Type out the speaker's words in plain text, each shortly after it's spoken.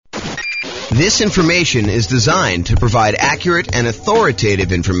This information is designed to provide accurate and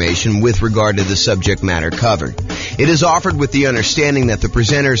authoritative information with regard to the subject matter covered. It is offered with the understanding that the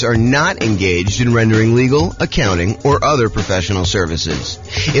presenters are not engaged in rendering legal, accounting, or other professional services.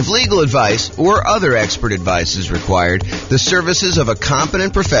 If legal advice or other expert advice is required, the services of a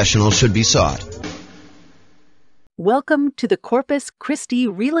competent professional should be sought. Welcome to the Corpus Christi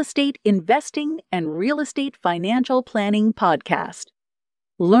Real Estate Investing and Real Estate Financial Planning Podcast.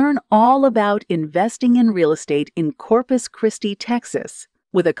 Learn all about investing in real estate in Corpus Christi, Texas,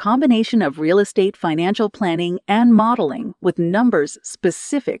 with a combination of real estate financial planning and modeling with numbers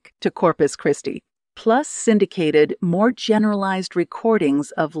specific to Corpus Christi, plus syndicated, more generalized recordings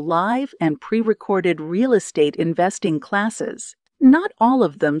of live and pre-recorded real estate investing classes, not all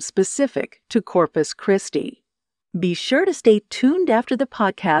of them specific to Corpus Christi. Be sure to stay tuned after the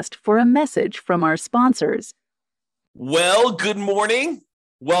podcast for a message from our sponsors. Well, good morning.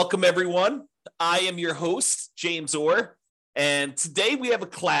 Welcome, everyone. I am your host, James Orr, and today we have a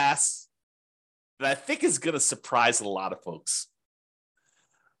class that I think is going to surprise a lot of folks.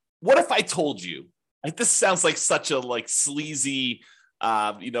 What if I told you, this sounds like such a sleazy,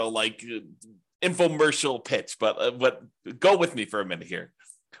 infomercial pitch, but go with me for a minute here.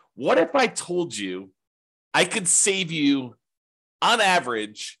 What if I told you I could save you, on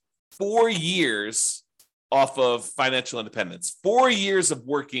average, 4 years off of financial independence, 4 years of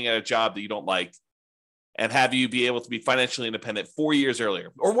working at a job that you don't like, and have you be able to be financially independent 4 years earlier?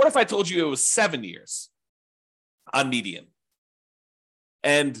 Or what if I told you it was 7 years on median?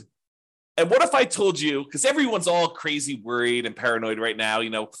 And what if I told you, because everyone's all crazy worried and paranoid right now,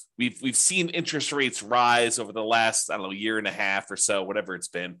 we've seen interest rates rise over the last, year and a half or so, whatever it's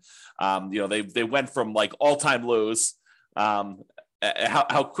been. They went from all-time lows.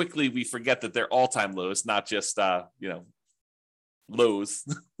 How quickly we forget that they're all-time lows, not just lows,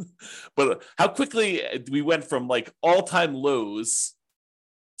 but how quickly we went from all-time lows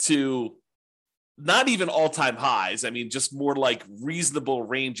to not even all-time highs. Just more reasonable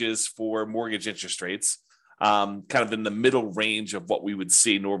ranges for mortgage interest rates, kind of in the middle range of what we would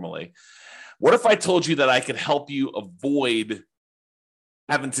see normally. What if I told you that I could help you avoid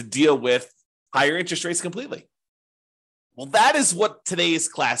having to deal with higher interest rates completely? Well, that is what today's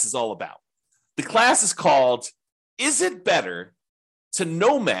class is all about. The class is called, Is It Better to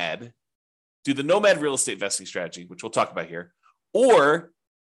Nomad, do the Nomad real estate investing strategy, which we'll talk about here, or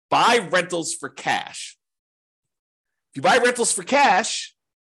buy rentals for cash? If you buy rentals for cash,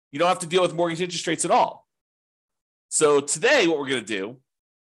 you don't have to deal with mortgage interest rates at all. So today, what we're going to do,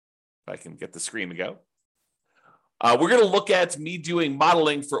 if I can get the screen to go, we're going to look at me doing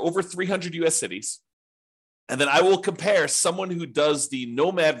modeling for over 300 U.S. cities. And then I will compare someone who does the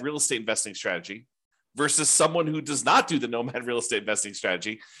Nomad real estate investing strategy versus someone who does not do the Nomad real estate investing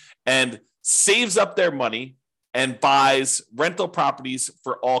strategy and saves up their money and buys rental properties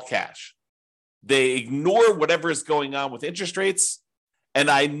for all cash. They ignore whatever is going on with interest rates. And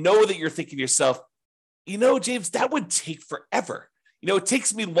I know that you're thinking to yourself, James, that would take forever. It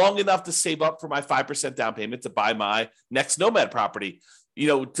takes me long enough to save up for my 5% down payment to buy my next Nomad property.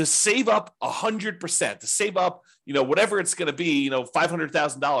 To save up 100%, to save up, whatever it's going to be,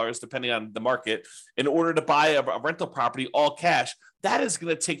 $500,000, depending on the market, in order to buy a rental property all cash, that is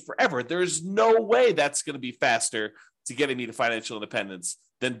going to take forever. There's no way that's going to be faster to getting me to financial independence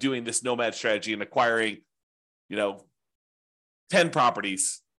than doing this Nomad strategy and acquiring, 10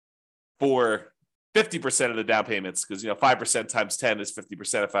 properties for 50% of the down payments, because, 5% times 10 is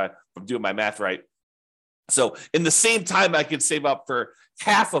 50% if I'm doing my math right. So in the same time I could save up for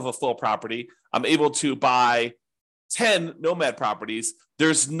half of a full property, I'm able to buy 10 Nomad properties.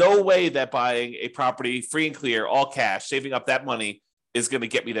 There's no way that buying a property free and clear, all cash, saving up that money is going to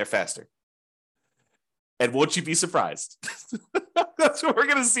get me there faster. And won't you be surprised? That's what we're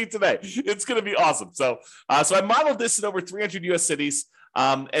going to see today. It's going to be awesome. So I modeled this in over 300 U.S. cities.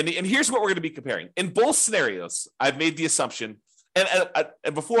 And here's what we're going to be comparing. In both scenarios, I've made the assumption, and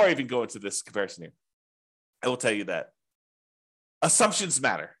before I even go into this comparison here, I will tell you that assumptions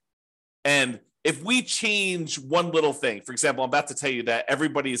matter. And if we change one little thing, for example, I'm about to tell you that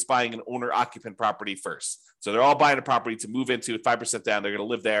everybody is buying an owner-occupant property first. So they're all buying a property to move into at 5% down. They're going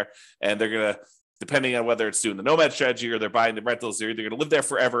to live there, and they're going to, depending on whether it's doing the Nomad strategy or they're buying the rentals, they're either going to live there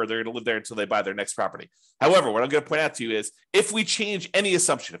forever or they're going to live there until they buy their next property. However, what I'm going to point out to you is if we change any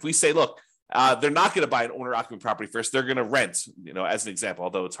assumption, if we say, look, they're not going to buy an owner-occupant property first. They're going to rent, as an example,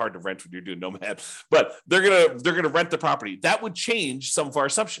 although it's hard to rent when you're doing Nomad, but they're going to rent the property. That would change some of our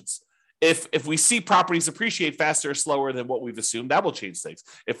assumptions. If we see properties appreciate faster or slower than what we've assumed, that will change things.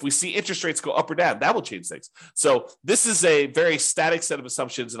 If we see interest rates go up or down, that will change things. So this is a very static set of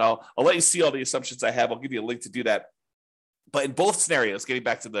assumptions, and I'll let you see all the assumptions I have. I'll give you a link to do that. But in both scenarios, getting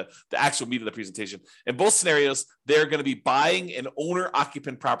back to the actual meat of the presentation, in both scenarios, they're going to be buying an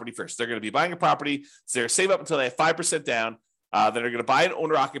owner-occupant property first. They're going to be buying a property, so they're save up until they have 5% down. Then they're going to buy an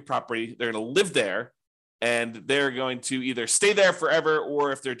owner-occupant property. They're going to live there, and they're going to either stay there forever,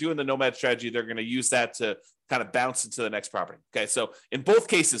 or if they're doing the Nomad strategy, they're going to use that to kind of bounce into the next property. Okay, so in both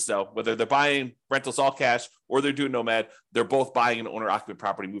cases, though, whether they're buying rentals all cash or they're doing Nomad, they're both buying an owner-occupant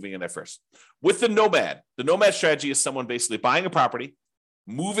property, moving in there first. With the Nomad strategy is someone basically buying a property,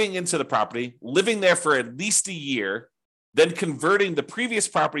 moving into the property, living there for at least a year, then converting the previous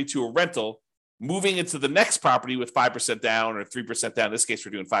property to a rental, moving into the next property with 5% down or 3% down. In this case,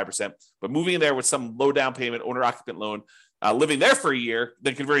 we're doing 5%, but moving in there with some low down payment, owner occupant loan, living there for a year,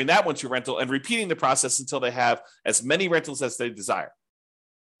 then converting that one to rental and repeating the process until they have as many rentals as they desire.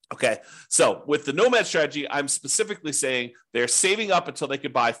 Okay, so with the Nomad strategy, I'm specifically saying they're saving up until they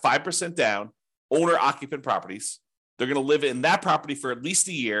could buy 5% down owner occupant properties. They're going to live in that property for at least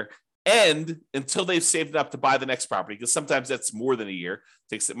a year, and until they've saved up to buy the next property, because sometimes that's more than a year.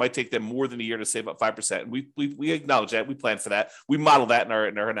 It might take them more than a year to save up 5%. And we acknowledge that. We plan for that. We model that in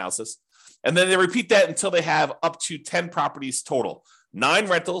our analysis. And then they repeat that until they have up to 10 properties total, 9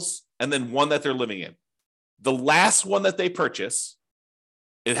 rentals, and then 1 that they're living in. The last one that they purchase,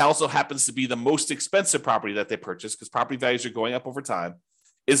 it also happens to be the most expensive property that they purchase because property values are going up over time,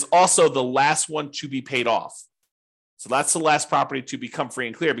 is also the last one to be paid off. So that's the last property to become free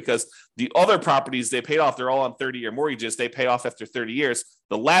and clear, because the other properties they paid off, they're all on 30-year mortgages. They pay off after 30 years.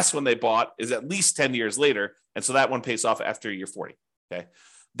 The last one they bought is at least 10 years later. And so that one pays off after year 40. Okay.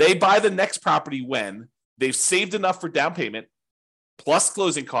 They buy the next property when they've saved enough for down payment, plus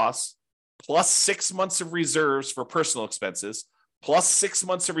closing costs, plus 6 months of reserves for personal expenses, plus 6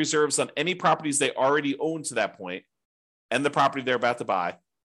 months of reserves on any properties they already own to that point, and the property they're about to buy.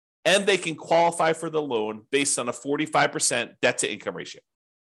 And they can qualify for the loan based on a 45% debt to income ratio.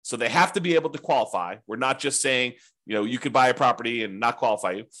 So they have to be able to qualify. We're not just saying, you could buy a property and not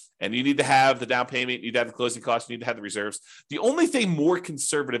qualify you. And you need to have the down payment, you need to have the closing costs, you need to have the reserves. The only thing more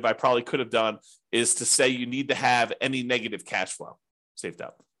conservative I probably could have done is to say you need to have any negative cash flow saved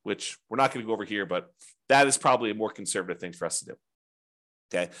up, which we're not going to go over here, but that is probably a more conservative thing for us to do.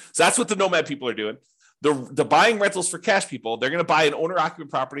 Okay. So that's what the Nomad people are doing. The buying rentals for cash people, they're going to buy an owner-occupant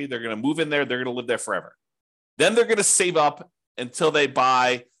property. They're going to move in there. They're going to live there forever. Then they're going to save up until they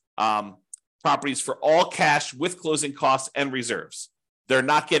buy properties for all cash with closing costs and reserves. They're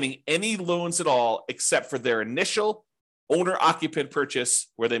not getting any loans at all except for their initial owner-occupant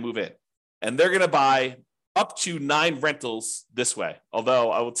purchase where they move in. And they're going to buy up to 9 rentals this way. Although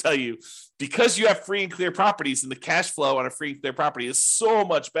I will tell you, because you have free and clear properties and the cash flow on a free and clear property is so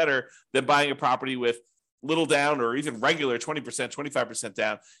much better than buying a property with little down or even regular 20%, 25%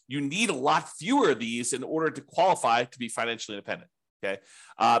 down, you need a lot fewer of these in order to qualify to be financially independent. Okay.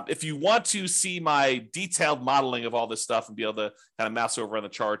 If you want to see my detailed modeling of all this stuff and be able to kind of mouse over on the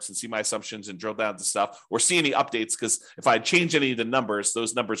charts and see my assumptions and drill down to stuff or see any updates, because if I change any of the numbers,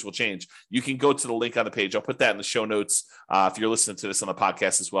 those numbers will change. You can go to the link on the page. I'll put that in the show notes if you're listening to this on the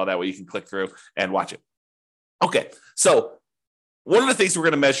podcast as well. That way you can click through and watch it. Okay. So one of the things we're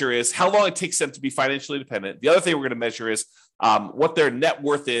going to measure is how long it takes them to be financially independent. The other thing we're going to measure is what their net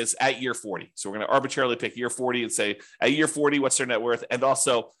worth is at year 40. So we're going to arbitrarily pick year 40 and say at year 40, what's their net worth? And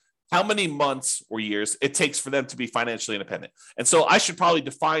also how many months or years it takes for them to be financially independent. And so I should probably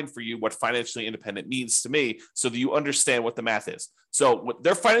define for you what financially independent means to me so that you understand what the math is. So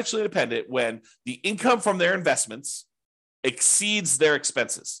they're financially independent when the income from their investments exceeds their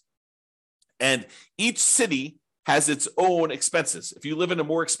expenses. And each city has its own expenses. If you live in a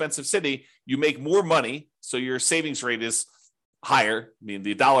more expensive city, you make more money, so your savings rate is higher. I mean,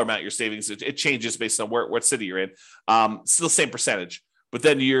 the dollar amount you're saving, it changes based on what city you're in. Still the same percentage, but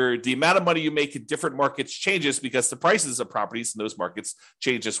then the amount of money you make in different markets changes because the prices of properties in those markets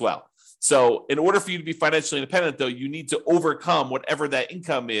change as well. So in order for you to be financially independent, though, you need to overcome whatever that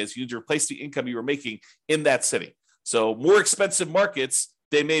income is. You need to replace the income you were making in that city. So more expensive markets,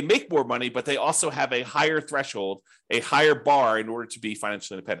 they may make more money, but they also have a higher threshold, a higher bar in order to be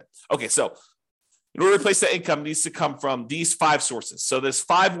financially independent. Okay, so in order to replace that income, it needs to come from these 5 sources. So there's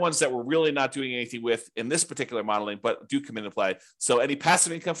 5 ones that we're really not doing anything with in this particular modeling, but do come into play. So any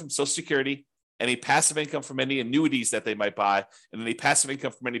passive income from Social Security, any passive income from any annuities that they might buy, and any passive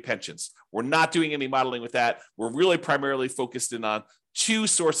income from any pensions. We're not doing any modeling with that. We're really primarily focused in on 2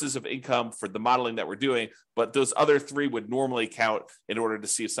 sources of income for the modeling that we're doing, but those other 3 would normally count in order to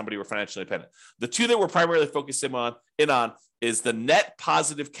see if somebody were financially independent. The 2 that we're primarily focusing on is the net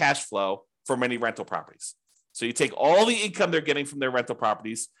positive cash flow from any rental properties. So you take all the income they're getting from their rental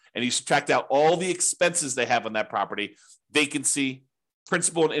properties and you subtract out all the expenses they have on that property, vacancy,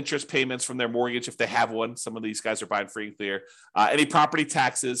 principal and interest payments from their mortgage if they have one. Some of these guys are buying free and clear. Any property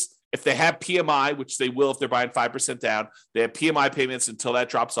taxes. If they have PMI, which they will if they're buying 5% down, they have PMI payments until that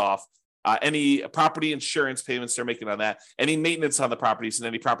drops off. Any property insurance payments they're making on that, any maintenance on the properties, and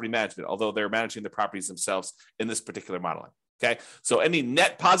any property management, although they're managing the properties themselves in this particular modeling. Okay, so any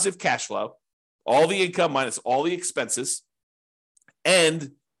net positive cash flow, all the income minus all the expenses.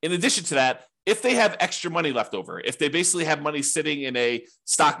 And in addition to that, if they have extra money left over, if they basically have money sitting in a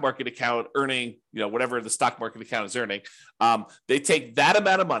stock market account earning, whatever the stock market account is earning, they take that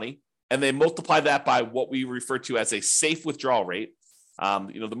amount of money and they multiply that by what we refer to as a safe withdrawal rate.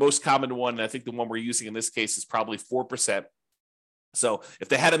 The most common one, and I think the one we're using in this case is probably 4%. So if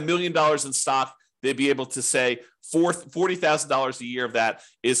they had $1 million in stock, they'd be able to say $40,000 a year of that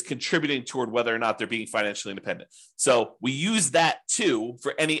is contributing toward whether or not they're being financially independent. So we use that too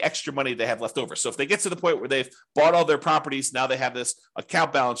for any extra money they have left over. So if they get to the point where they've bought all their properties, now they have this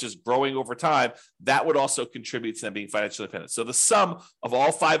account balance just growing over time, that would also contribute to them being financially independent. So the sum of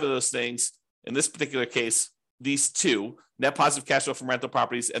all 5 of those things, in this particular case, these 2, net positive cash flow from rental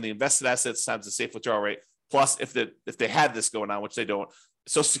properties and the invested assets times the safe withdrawal rate, plus if they had this going on, which they don't,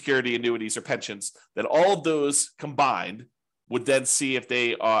 Social Security, annuities, or pensions, then all of those combined would then see if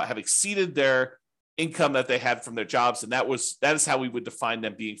they have exceeded their income that they had from their jobs. And that is how we would define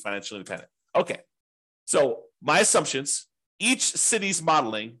them being financially independent. Okay. So my assumptions, each city's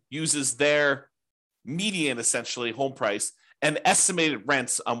modeling uses their median, essentially, home price and estimated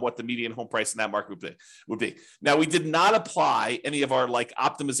rents on what the median home price in that market would be. Now, we did not apply any of our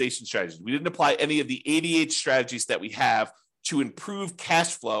optimization strategies. We didn't apply any of the 88 strategies that we have to improve cash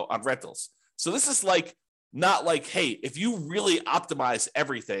flow on rentals. So this is not like, hey, if you really optimize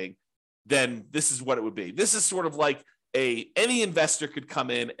everything, then this is what it would be. This is sort of like any investor could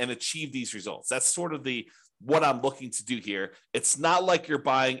come in and achieve these results. That's sort of what I'm looking to do here. It's not like you're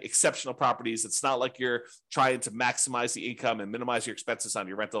buying exceptional properties. It's not like you're trying to maximize the income and minimize your expenses on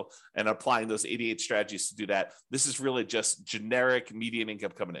your rental and applying those 88 strategies to do that. This is really just generic median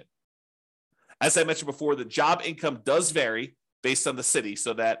income coming in. As I mentioned before, the job income does vary based on the city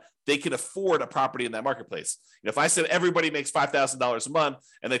so that they can afford a property in that marketplace. If I said everybody makes $5,000 a month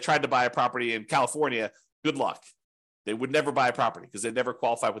and they tried to buy a property in California, good luck. They would never buy a property because they never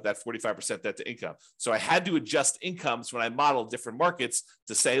qualify with that 45% debt to income. So I had to adjust incomes when I modeled different markets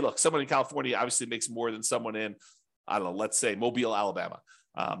to say, look, someone in California obviously makes more than someone in, let's say Mobile, Alabama,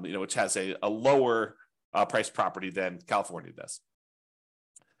 which has a lower price property than California does.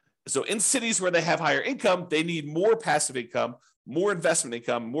 So in cities where they have higher income, they need more passive income, more investment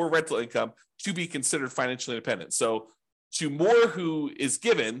income, more rental income to be considered financially independent. So to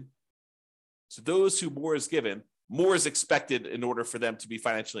those who more is given, more is expected in order for them to be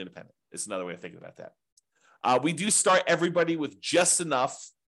financially independent. It's another way of thinking about that. We do start everybody with just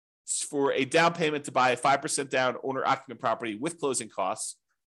enough for a down payment to buy a 5% down owner-occupant property with closing costs.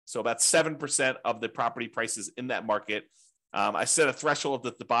 So about 7% of the property prices in that market. I set a threshold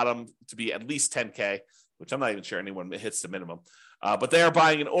at the bottom to be at least 10K, which I'm not even sure anyone hits the minimum. But they are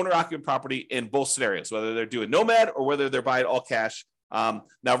buying an owner-occupant property in both scenarios, whether they're doing Nomad or whether they're buying all cash.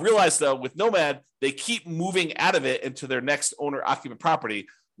 Now realize though, with Nomad, they keep moving out of it into their next owner-occupant property.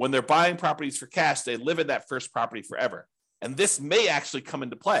 When they're buying properties for cash, they live in that first property forever. And this may actually come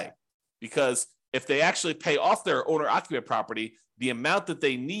into play because if they actually pay off their owner-occupant property, the amount that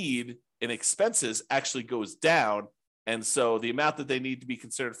they need in expenses actually goes down. And so the amount that they need to be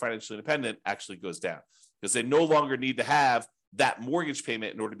considered financially independent actually goes down because they no longer need to have that mortgage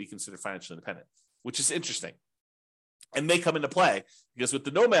payment in order to be considered financially independent, which is interesting and may come into play because with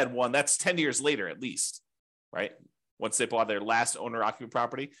the Nomad one, that's 10 years later at least, right? Once they bought their last owner-occupant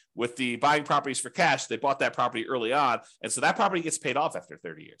property. With the buying properties for cash, they bought that property early on, and so that property gets paid off after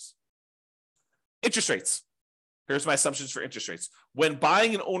 30 years. Interest rates. Here's my assumptions for interest rates. When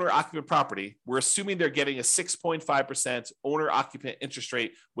buying an owner-occupant property, we're assuming they're getting a 6.5% owner-occupant interest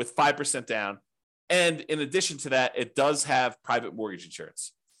rate with 5% down. And in addition to that, it does have private mortgage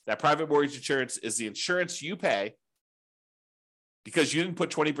insurance. That private mortgage insurance is the insurance you pay because you didn't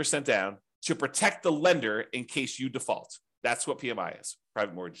put 20% down to protect the lender in case you default. That's what PMI is,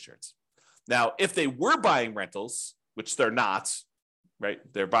 private mortgage insurance. Now, if they were buying rentals, which they're not, right?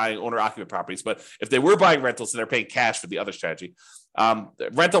 They're buying owner-occupant properties. But if they were buying rentals, then they're paying cash for the other strategy. The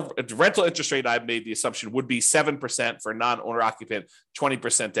rental interest rate, I've made the assumption, would be 7% for non-owner-occupant,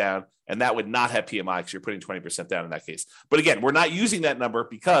 20% down, and that would not have PMI because you're putting 20% down in that case. But again, we're not using that number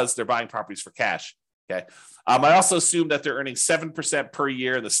because they're buying properties for cash. Okay. I also assume that they're earning 7% per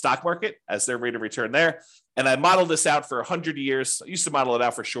year in the stock market as their rate of return there. And I modeled this out for 100 years. I used to model it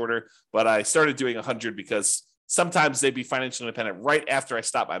out for shorter, but I started doing 100 because sometimes they'd be financially independent right after I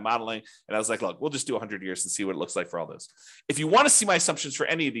stopped my modeling. And I was like, look, we'll just do 100 years and see what it looks like for all those. If you want to see my assumptions for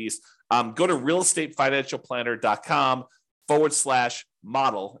any of these, go to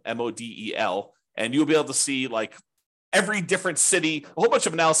realestatefinancialplanner.com/model, MODEL, and you'll be able to see like every different city, a whole bunch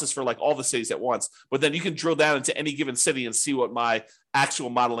of analysis for like all the cities at once, but then you can drill down into any given city and see what my actual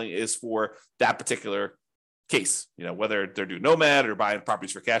modeling is for that particular case, whether they're doing Nomad or buying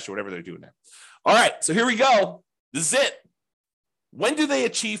properties for cash or whatever they're doing there. All right, so here we go. This is it. When do they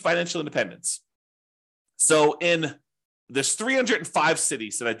achieve financial independence? So there's 305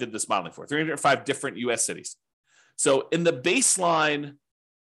 cities that I did this modeling for, 305 different US cities. So in the baseline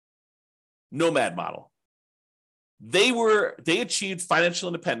Nomad model, they achieved financial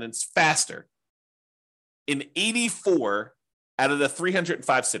independence faster in 84 out of the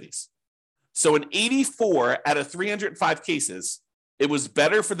 305 cities. So in 84 out of 305 cases, it was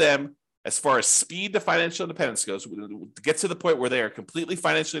better for them as far as speed to financial independence goes, to get to the point where they are completely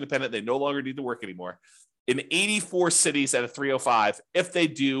financially independent. They no longer need to work anymore. In 84 cities out of 305, if they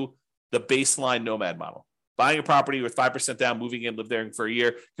do the baseline Nomad model, buying a property with 5% down, moving in, live there for a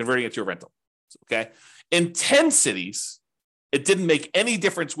year, converting it to a rental. Okay. In 10 cities, it didn't make any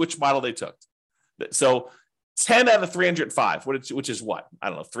difference which model they took. So 10 out of 305, which is what? I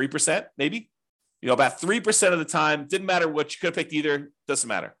don't know, 3% maybe? About 3% of the time, didn't matter what, you could have picked either, doesn't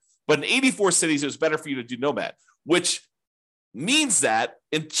matter. But in 84 cities, it was better for you to do Nomad, which means that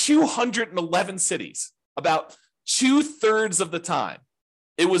in 211 cities, about 2/3 of the time,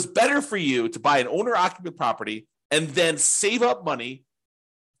 it was better for you to buy an owner-occupant property and then save up money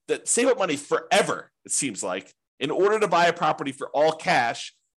forever, it seems like, in order to buy a property for all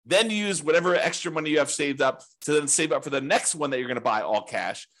cash, then use whatever extra money you have saved up to then save up for the next one that you're going to buy all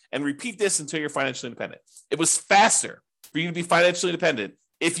cash, and repeat this until you're financially independent. It was faster for you to be financially independent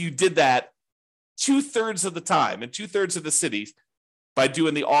if you did that 2/3 of the time and 2/3 of the cities by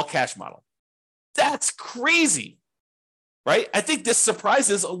doing the all cash model. That's crazy, right? I think this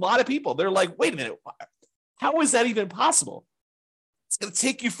surprises a lot of people. They're like, wait a minute, how is that even possible? It's going to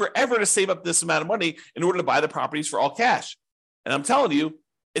take you forever to save up this amount of money in order to buy the properties for all cash. And I'm telling you,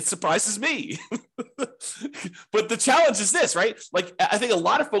 it surprises me. But the challenge is this, right? Like, I think a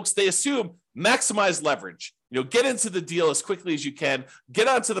lot of folks, they assume maximize leverage, get into the deal as quickly as you can, get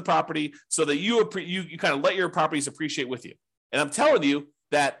onto the property so that you kind of let your properties appreciate with you. And I'm telling you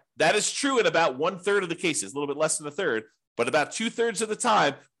that is true in about 1/3 of the cases, a little bit less than a third, but about 2/3 of the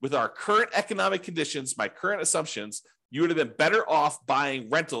time with our current economic conditions, my current assumptions, you would have been better off buying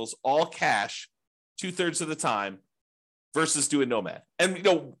rentals all cash 2/3 of the time versus doing Nomad. And,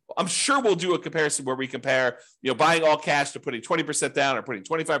 I'm sure we'll do a comparison where we compare, buying all cash to putting 20% down or putting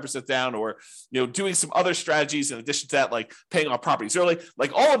 25% down, or, doing some other strategies in addition to that, like paying off properties early.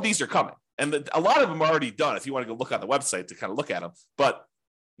 Like, all of these are coming. And a lot of them are already done if you want to go look on the website to kind of look at them. But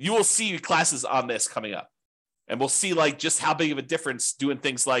you will see classes on this coming up. And we'll see like just how big of a difference doing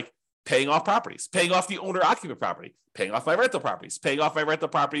things like paying off properties, paying off the owner-occupant property, paying off my rental properties, paying off my rental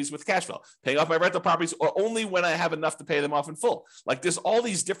properties with cash flow, paying off my rental properties or only when I have enough to pay them off in full. Like, there's all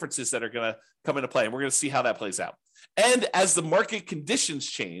these differences that are going to come into play, and we're going to see how that plays out. And as the market conditions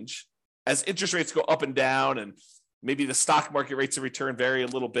change, as interest rates go up and down, and maybe the stock market rates of return vary a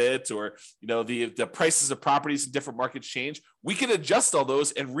little bit, or the prices of properties in different markets change, we can adjust all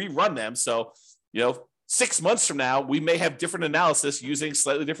those and rerun them. So 6 months from now, we may have different analysis using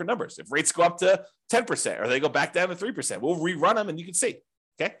slightly different numbers. If rates go up to 10% or they go back down to 3%, we'll rerun them and you can see.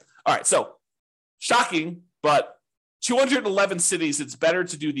 Okay. All right. So shocking, but 211 cities, it's better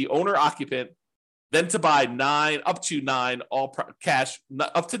to do the owner occupant than to buy up to nine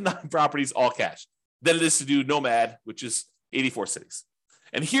properties, all cash, than it is to do Nomad, which is 84 cities.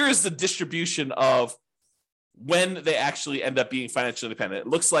 And here is the distribution of when they actually end up being financially independent. It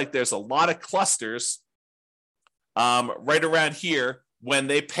looks like there's a lot of clusters right around here when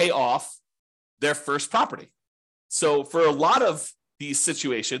they pay off their first property. So for a lot of these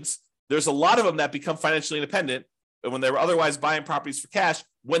situations, there's a lot of them that become financially independent when they were otherwise buying properties for cash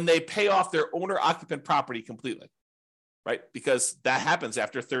when they pay off their owner-occupant property completely, right? Because that happens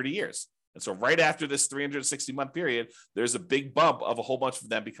after 30 years. And so right after this 360-month period, there's a big bump of a whole bunch of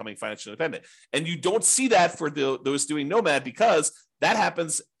them becoming financially independent. And you don't see that for those doing Nomad because that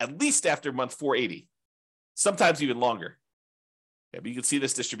happens at least after month 480, sometimes even longer. Okay, but you can see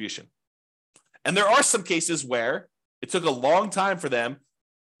this distribution. And there are some cases where it took a long time for them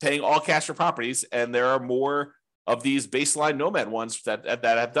paying all cash for properties, and there are more of these baseline Nomad ones that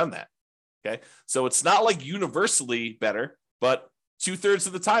have done that. Okay, so it's not like universally better, but 2/3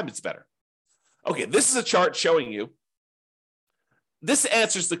 of the time it's better. Okay, this is a chart showing you. This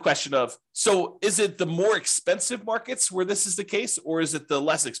answers the question of, so is it the more expensive markets where this is the case, or is it the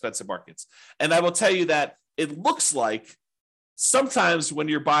less expensive markets? And I will tell you that it looks like sometimes when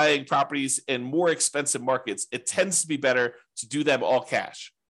you're buying properties in more expensive markets, it tends to be better to do them all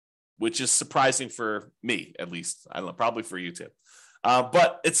cash, which is surprising for me, at least. I don't know, probably for you too.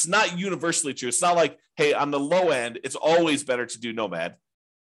 But it's not universally true. It's not like, hey, on the low end, it's always better to do Nomad.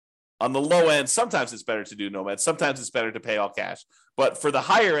 On the low end, sometimes it's better to do Nomad. Sometimes it's better to pay all cash. But for the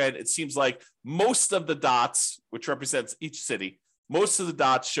higher end, it seems like most of the dots, which represents each city, most of the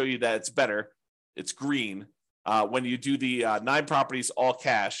dots show you that it's better. It's green when you do the 9 properties all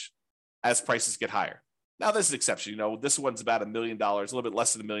cash as prices get higher. Now, this is an exception. This one's about $1 million, a little bit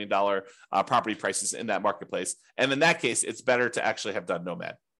less than $1 million property prices in that marketplace. And in that case, it's better to actually have done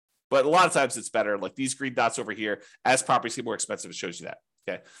Nomad. But a lot of times it's better, like these green dots over here, as properties get more expensive, it shows you that.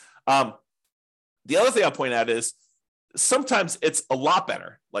 Okay. The other thing I'll point out is sometimes it's a lot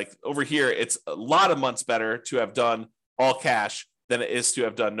better. Like over here, it's a lot of months better to have done all cash than it is to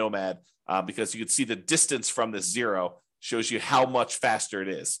have done Nomad, because you can see the distance from this 0 shows you how much faster it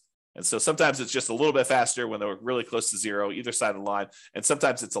is. And so sometimes it's just a little bit faster when they're really close to 0, either side of the line. And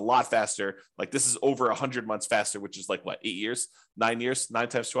sometimes it's a lot faster. Like this is over 100 months faster, which is like what, 8 years, 9 years, 9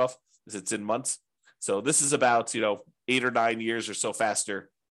 times 12, because it's in months. So this is about, 8 or 9 years or so faster.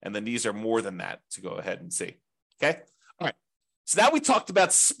 And then these are more than that to go ahead and see. Okay. All right. So now we talked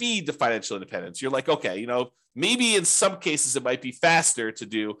about speed to financial independence. You're like, okay, maybe in some cases it might be faster to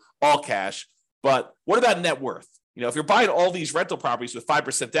do all cash, but what about net worth? If you're buying all these rental properties with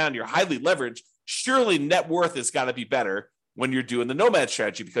 5% down, you're highly leveraged. Surely net worth has got to be better when you're doing the Nomad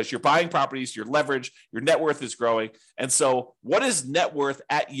strategy, because you're buying properties, your leverage, your net worth is growing. And so what is net worth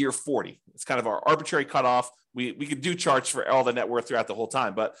at year 40? It's kind of our arbitrary cutoff. We could do charts for all the net worth throughout the whole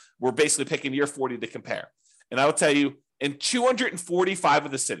time, but we're basically picking year 40 to compare. And I will tell you, in 245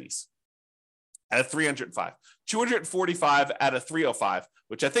 of the cities, out of 305, 245 out of 305,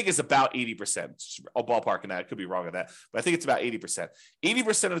 which I think is about 80%. I'll ballpark in that. I could be wrong on that, but I think it's about 80%.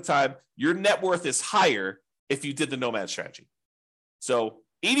 80% of the time, your net worth is higher if you did the Nomad strategy. So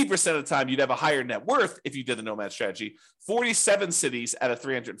 80% of the time, you'd have a higher net worth if you did the Nomad strategy. 47 cities out of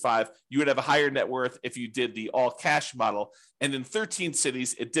 305, you would have a higher net worth if you did the all cash model. And in 13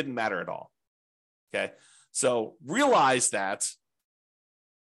 cities, it didn't matter at all. Okay. So realize that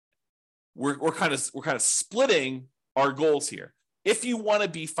we're kind of splitting our goals here. If you want to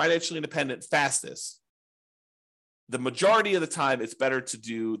be financially independent fastest, the majority of the time, it's better to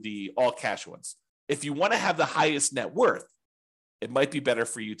do the all cash ones. If you want to have the highest net worth, it might be better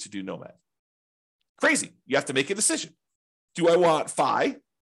for you to do Nomad. Crazy. You have to make a decision. Do I want FI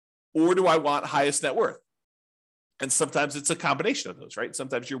or do I want highest net worth? And sometimes it's a combination of those, right?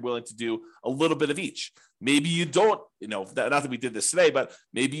 Sometimes you're willing to do a little bit of each. Maybe you don't, not that we did this today, but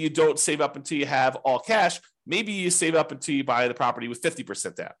maybe you don't save up until you have all cash. Maybe you save up until you buy the property with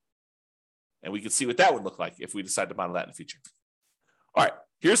 50% down. And we can see what that would look like if we decide to model that in the future. All right,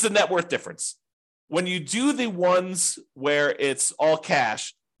 here's the net worth difference. When you do the ones where it's all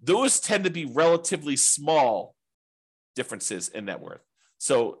cash, those tend to be relatively small differences in net worth.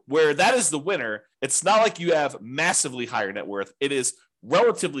 So where that is the winner, it's not like you have massively higher net worth. It is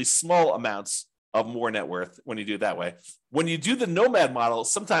relatively small amounts of more net worth when you do it that way. When you do the Nomad model,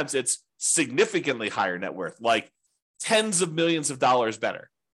 sometimes it's significantly higher net worth, like tens of millions of dollars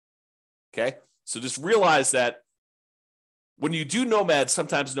better. Okay, so just realize that when you do Nomad,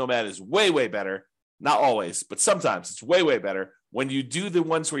 sometimes Nomad is way, way better. Not always, but sometimes it's way, way better. When you do the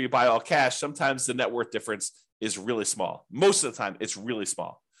ones where you buy all cash, sometimes the net worth difference is really small. Most of the time, it's really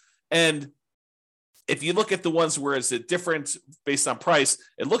small. And if you look at the ones where it's different based on price,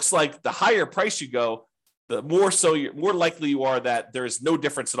 it looks like the higher price you go, the more likely you are that there's no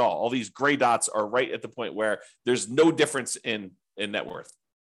difference at all. All these gray dots are right at the point where there's no difference in net worth.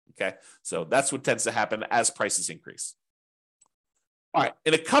 Okay, so that's what tends to happen as prices increase. All right,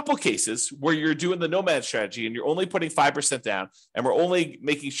 in a couple cases where you're doing the Nomad strategy and you're only putting 5% down and we're only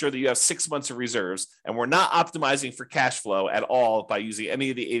making sure that you have 6 months of reserves and we're not optimizing for cash flow at all by using any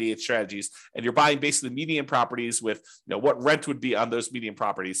of the 88 strategies, and you're buying basically median properties with what rent would be on those median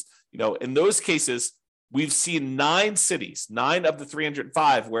properties, in those cases, we've seen 9 cities, 9 of the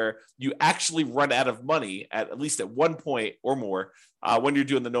 305, where you actually run out of money at least at one point or more when you're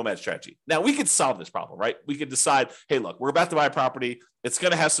doing the Nomad strategy. Now, we could solve this problem, right? We could decide, hey, look, we're about to buy a property. It's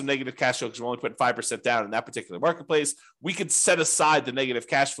going to have some negative cash flow because we're only putting 5% down in that particular marketplace. We could set aside the negative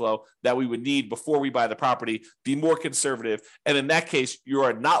cash flow that we would need before we buy the property, be more conservative. And in that case, you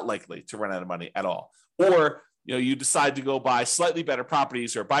are not likely to run out of money at all. Or you decide to go buy slightly better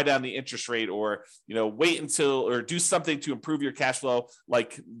properties or buy down the interest rate or, wait until or do something to improve your cash flow,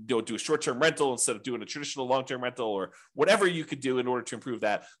 like do a short-term rental instead of doing a traditional long-term rental or whatever you could do in order to improve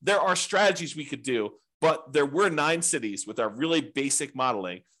that. There are strategies we could do, but there were 9 cities with our really basic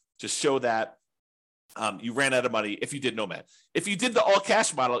modeling to show that you ran out of money if you did Nomad. If you did the all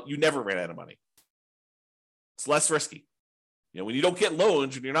cash model, you never ran out of money. It's less risky. When you don't get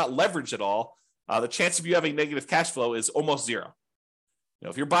loans and you're not leveraged at all, the chance of you having negative cash flow is almost zero.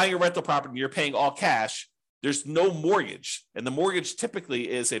 If you're buying a rental property and you're paying all cash, there's no mortgage. And the mortgage typically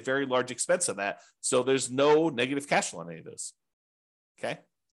is a very large expense on that. So there's no negative cash flow on any of those. Okay.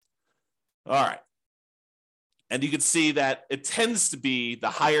 All right. And you can see that it tends to be the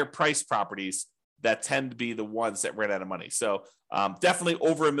higher price properties that tend to be the ones that ran out of money. So definitely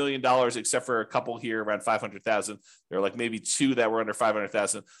over $1 million, except for a couple here around 500,000. There are like maybe 2 that were under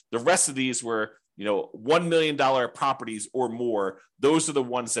 500,000. The rest of these were, $1 million properties or more. Those are the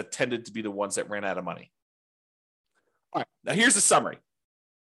ones that tended to be the ones that ran out of money. All right. Now here's the summary.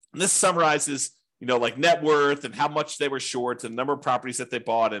 And this summarizes, like net worth and how much they were short and the number of properties that they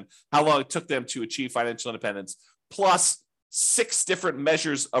bought and how long it took them to achieve financial independence, plus 6 different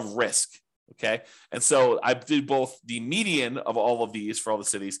measures of risk. Okay. And so I did both the median of all of these for all the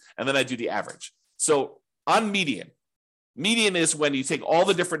cities, and then I do the average. So on median is when you take all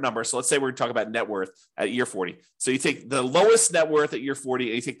the different numbers. So let's say we're talking about net worth at year 40. So you take the lowest net worth at year 40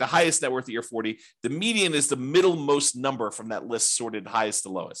 and you take the highest net worth at year 40. The median is the middlemost number from that list sorted highest to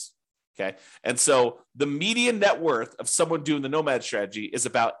lowest. Okay. And so the median net worth of someone doing the Nomad strategy is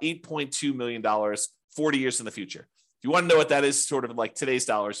about $8.2 million 40 years in the future. If you want to know what that is, sort of like today's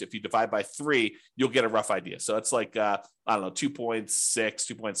dollars, if you divide by 3, you'll get a rough idea. So it's like, 2.6,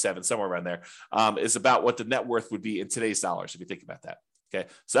 2.7, somewhere around there, is about what the net worth would be in today's dollars, if you think about that. Okay.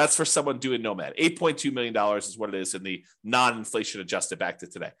 So that's for someone doing Nomad. $8.2 million is what it is in the non-inflation adjusted back to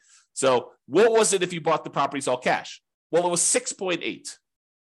today. So what was it if you bought the properties all cash? Well, it was 6.8,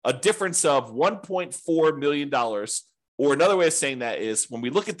 a difference of $1.4 million. Or another way of saying that is when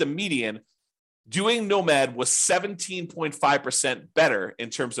we look at the median, doing Nomad was 17.5% better in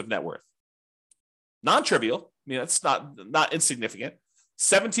terms of net worth. Non-trivial. It's not insignificant.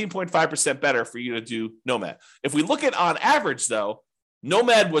 17.5% better for you to do Nomad. If we look at on average, though,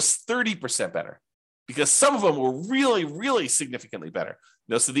 Nomad was 30% better because some of them were really, really significantly better.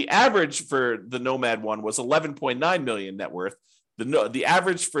 So the average for the Nomad one was 11.9 million net worth. The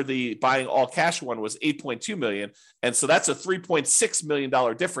average for the buying all cash one was 8.2 million. And so that's a $3.6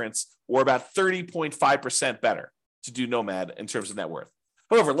 million difference, or about 30.5% better to do Nomad in terms of net worth.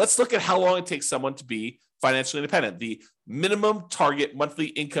 However, let's look at how long it takes someone to be financially independent, the minimum target monthly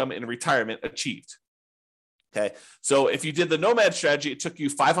income in retirement achieved. Okay. So if you did the Nomad strategy, it took you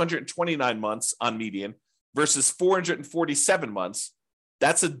 529 months on median versus 447 months.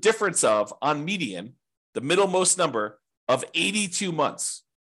 That's a difference of, on median, the middlemost number, of 82 months.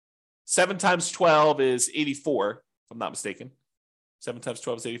 7 times 12 is 84, if I'm not mistaken. 7 times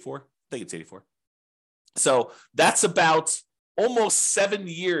 12 is 84. I think it's 84. So that's about almost 7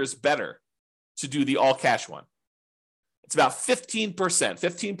 years better to do the all cash one. It's about 15%,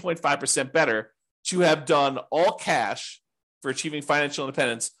 15.5% better to have done all cash for achieving financial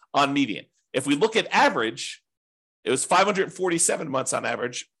independence on median. If we look at average, it was 547 months on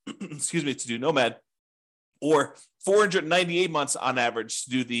average, to do Nomad, or 498 months on average to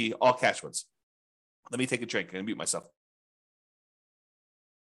do the all cash ones. Let me take a drink and mute myself.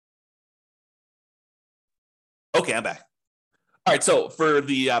 Okay, I'm back. All right, so for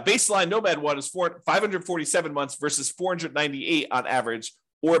the baseline Nomad one is 547 months versus 498 on average,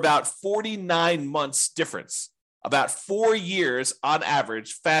 or about 49 months difference. About 4 years on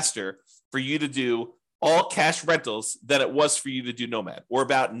average faster for you to do all cash rentals than it was for you to do Nomad, or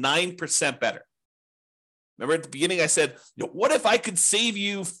about 9% better. Remember at the beginning I said, what if I could save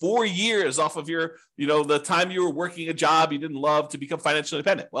you 4 years off of your, the time you were working a job you didn't love to become financially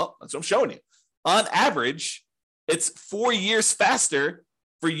independent? Well, that's what I'm showing you. On average, it's 4 years faster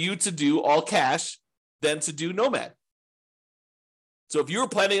for you to do all cash than to do Nomad. So if you were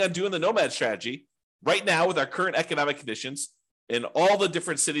planning on doing the Nomad strategy right now with our current economic conditions in all the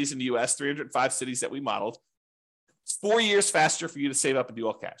different cities in the U.S., 305 cities that we modeled, it's 4 years faster for you to save up and do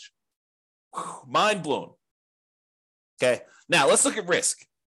all cash. Mind blown. Okay. Now let's look at risk.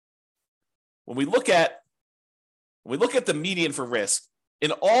 When we look at the median for risk,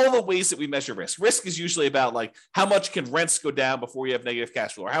 in all the ways that we measure risk is usually about like how much can rents go down before you have negative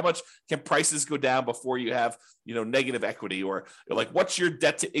cash flow, or how much can prices go down before you have negative equity, or like what's your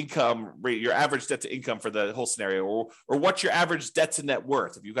debt to income rate, your average debt to income for the whole scenario, or what's your average debt to net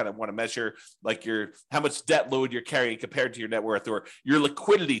worth if you kind of want to measure like how much debt load you're carrying compared to your net worth, or your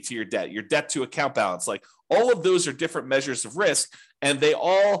liquidity to your debt to account balance. Like all of those are different measures of risk, and a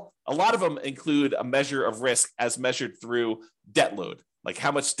lot of them include a measure of risk as measured through debt load, like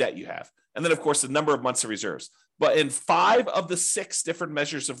how much debt you have. And then, of course, the number of months of reserves. But in 5 of the 6 different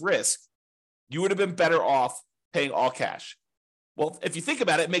measures of risk, you would have been better off paying all cash. Well, if you think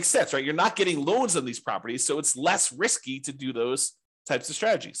about it, it makes sense, right? You're not getting loans on these properties, so it's less risky to do those types of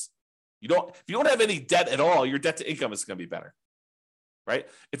strategies. If you don't have any debt at all, your debt to income is going to be better, right?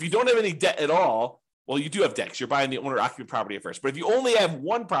 If you don't have any debt at all, well, you do have debt because you're buying the owner-occupant property at first. But if you only have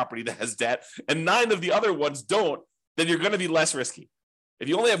one property that has debt and 9 of the other ones don't, then you're going to be less risky. If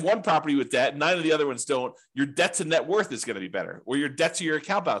you only have one property with debt, 9 of the other ones don't, your debt to net worth is going to be better, or your debt to your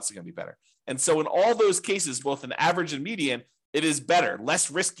account balance is going to be better. And so in all those cases, both in average and median, it is better, less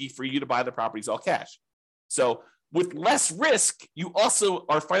risky for you to buy the properties all cash. So with less risk, you also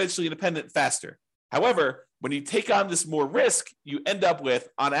are financially independent faster. However, when you take on this more risk, you end up with,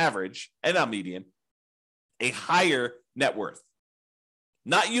 on average and on median, a higher net worth.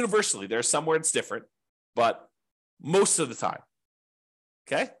 Not universally. There's somewhere it's different, but most of the time.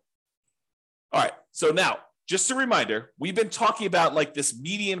 Okay. All right. So now, just a reminder, we've been talking about like this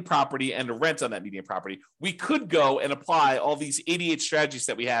median property and the rent on that median property. We could go and apply all these 88 strategies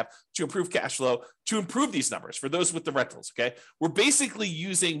that we have to improve cash flow, to improve these numbers for those with the rentals. Okay. We're basically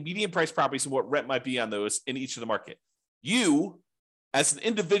using median price properties and what rent might be on those in each of the market. You, as an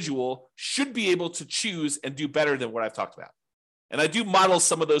individual, should be able to choose and do better than what I've talked about. And I do model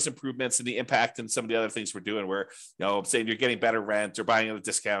some of those improvements and the impact and some of the other things we're doing where, I'm saying you're getting better rent or buying at a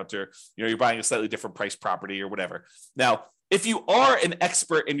discount, or, you're buying a slightly different price property or whatever. Now, if you are an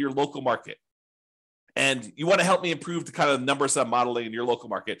expert in your local market and you want to help me improve the kind of numbers I'm modeling in your local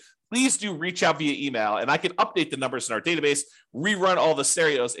market, please do reach out via email, and I can update the numbers in our database, rerun all the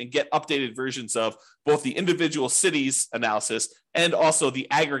scenarios, and get updated versions of both the individual cities analysis and also the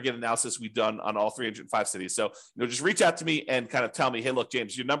aggregate analysis we've done on all 305 cities. So, just reach out to me and kind of tell me, hey, look,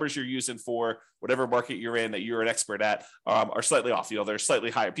 James, your numbers you're using for whatever market you're in that you're an expert at are slightly off. They're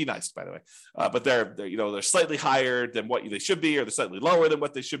slightly higher. Be nice, by the way, but they're slightly higher than what they should be, or they're slightly lower than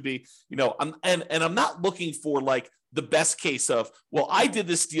what they should be. I'm not looking for like the best case of, well, I did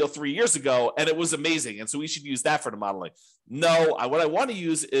this deal 3 years ago and it was amazing, and so we should use that for the modeling. No, what I want to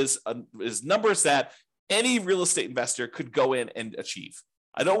use is numbers that any real estate investor could go in and achieve.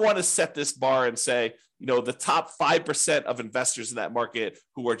 I don't want to set this bar and say, the top 5% of investors in that market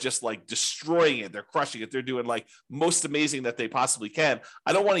who are just like destroying it, they're crushing it, they're doing like most amazing that they possibly can.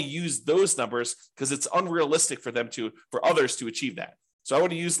 I don't want to use those numbers because it's unrealistic for others to achieve that. So I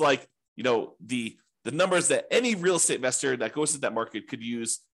want to use the numbers that any real estate investor that goes into that market could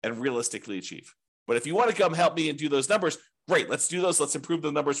use and realistically achieve. But if you want to come help me and do those numbers, great, let's do those. Let's improve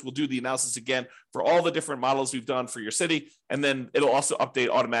the numbers. We'll do the analysis again for all the different models we've done for your city. And then it'll also update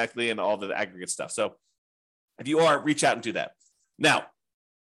automatically and all the aggregate stuff. So if you are, reach out and do that. Now,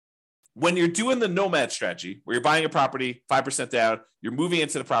 when you're doing the Nomad strategy, where you're buying a property 5% down, you're moving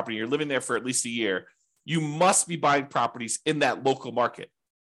into the property, you're living there for at least a year, you must be buying properties in that local market.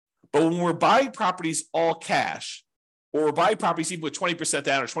 But when we're buying properties all cash, or we're buying properties even with 20%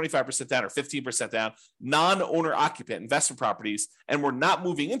 down or 25% down or 15% down, non-owner occupant investment properties, and we're not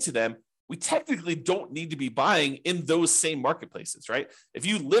moving into them, we technically don't need to be buying in those same marketplaces, right? If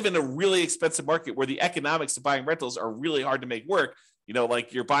you live in a really expensive market where the economics of buying rentals are really hard to make work,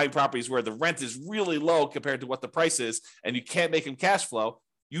 like you're buying properties where the rent is really low compared to what the price is, and you can't make them cash flow,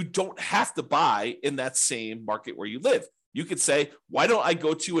 you don't have to buy in that same market where you live. You could say, why don't I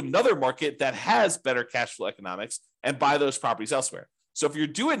go to another market that has better cash flow economics and buy those properties elsewhere? So if you're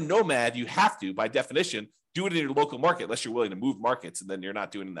doing Nomad, you have to, by definition, do it in your local market, unless you're willing to move markets, and then you're not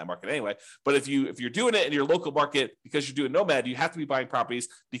doing it in that market anyway. But if you're doing it in your local market because you're doing Nomad, you have to be buying properties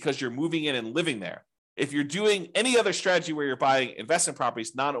because you're moving in and living there. If you're doing any other strategy where you're buying investment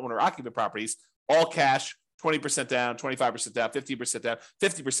properties, non-owner occupant properties, all cash, 20% down, 25% down, 15% down,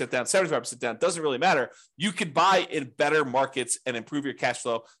 50% down, 75% down, doesn't really matter. You can buy in better markets and improve your cash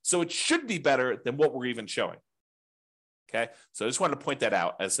flow. So it should be better than what we're even showing. Okay. So I just wanted to point that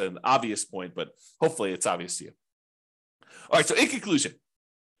out as an obvious point, but hopefully it's obvious to you. All right. So in conclusion,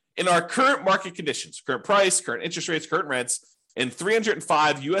 in our current market conditions, current price, current interest rates, current rents, in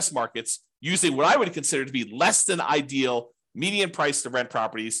 305 US markets, using what I would consider to be less than ideal median price to rent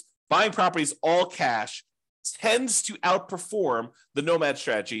properties, buying properties all cash, tends to outperform the Nomad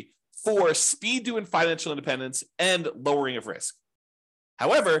strategy for speed to financial independence and lowering of risk.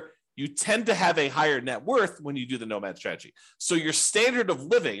 However, you tend to have a higher net worth when you do the Nomad strategy. So your standard of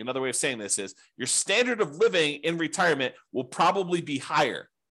living, another way of saying this is your standard of living in retirement will probably be higher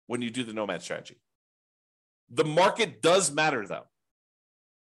when you do the Nomad strategy. The market does matter though.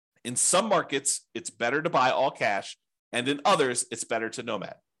 In some markets, it's better to buy all cash, and in others, it's better to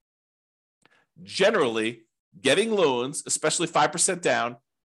Nomad. Generally, getting loans, especially 5% down,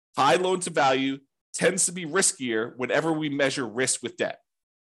 high loan to value, tends to be riskier whenever we measure risk with debt.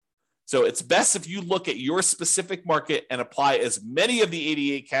 So it's best if you look at your specific market and apply as many of the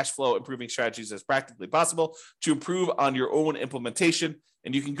 88 cash flow improving strategies as practically possible to improve on your own implementation.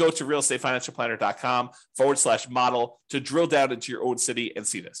 And you can go to realestateFinancialPlanner.com/model to drill down into your own city and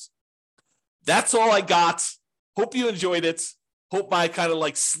see this. That's all I got. Hope you enjoyed it. Hope my kind of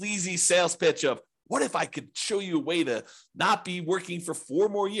like sleazy sales pitch of what if I could show you a way to not be working for 4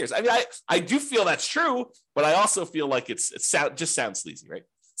 more years? I mean, I do feel that's true, but I also feel like it just sounds sleazy, right?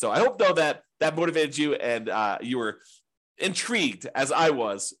 So I hope, though, that motivated you and you were intrigued, as I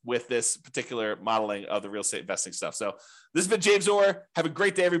was, with this particular modeling of the real estate investing stuff. So this has been James Orr. Have a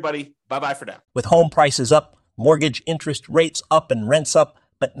great day, everybody. Bye-bye for now. With home prices up, mortgage interest rates up, and rents up,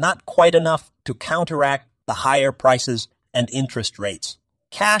 but not quite enough to counteract the higher prices and interest rates.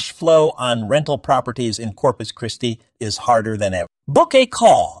 Cash flow on rental properties in Corpus Christi is harder than ever. Book a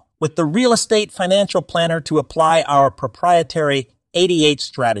call with the Real Estate Financial Planner to apply our proprietary 88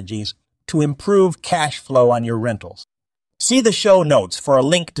 strategies to improve cash flow on your rentals. See the show notes for a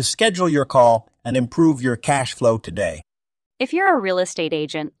link to schedule your call and improve your cash flow today. If you're a real estate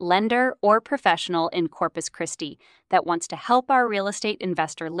agent, lender, or professional in Corpus Christi that wants to help our real estate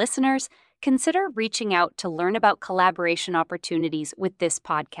investor listeners, consider reaching out to learn about collaboration opportunities with this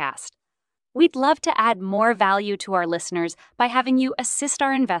podcast. We'd love to add more value to our listeners by having you assist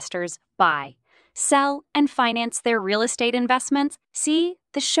our investors buy, sell, and finance their real estate investments. See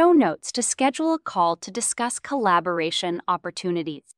the show notes to schedule a call to discuss collaboration opportunities.